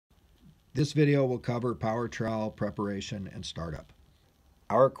This video will cover power trowel preparation and startup.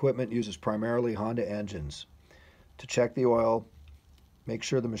 Our equipment uses primarily Honda engines. To check the oil, make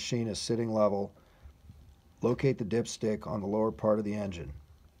sure the machine is sitting level. Locate the dipstick on the lower part of the engine.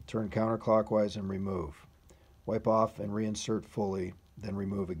 Turn counterclockwise and remove. Wipe off and reinsert fully, then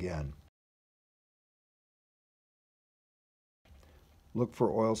remove again. Look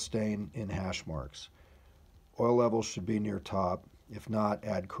for oil stain in hash marks. Oil levels should be near top. If not,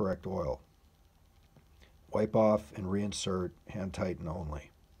 add correct oil. Wipe off and reinsert, hand tighten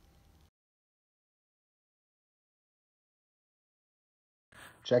only.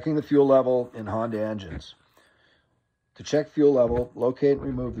 Checking the fuel level in Honda engines. To check fuel level, locate and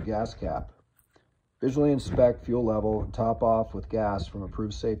remove the gas cap. Visually inspect fuel level and top off with gas from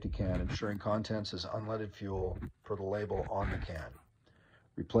approved safety can, ensuring contents is unleaded fuel per the label on the can.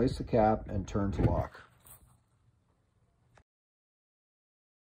 Replace the cap and turn to lock.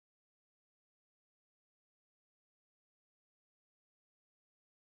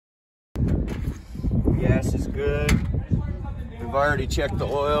 Gas is good. We've already checked the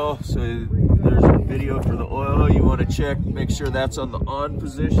oil, so there's a video for the oil. You want to check, make sure that's on the on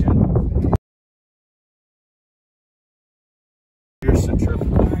position. Your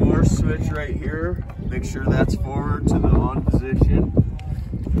centrifugal force switch right here. Make sure that's forward to the on position.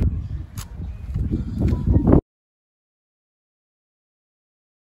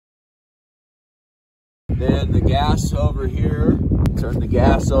 Then the gas over here, turn the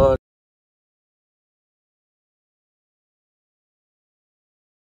gas on.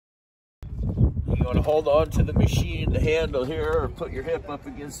 You want to hold on to the machine, the handle here, or put your hip up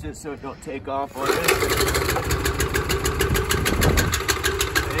against it so it don't take off on it.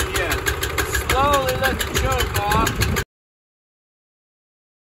 And yeah, slowly let the choke off.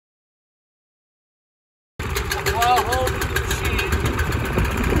 While holding the machine.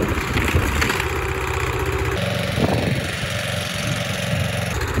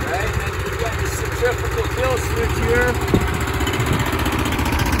 Right, then you've got your centrifugal kill switch here.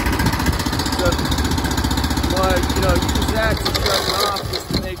 Use that to shut it off just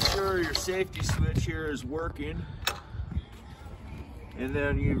to make sure your safety switch here is working. And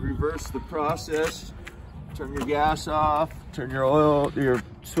then you reverse the process, turn your gas off, turn your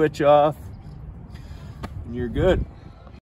switch off, and you're good.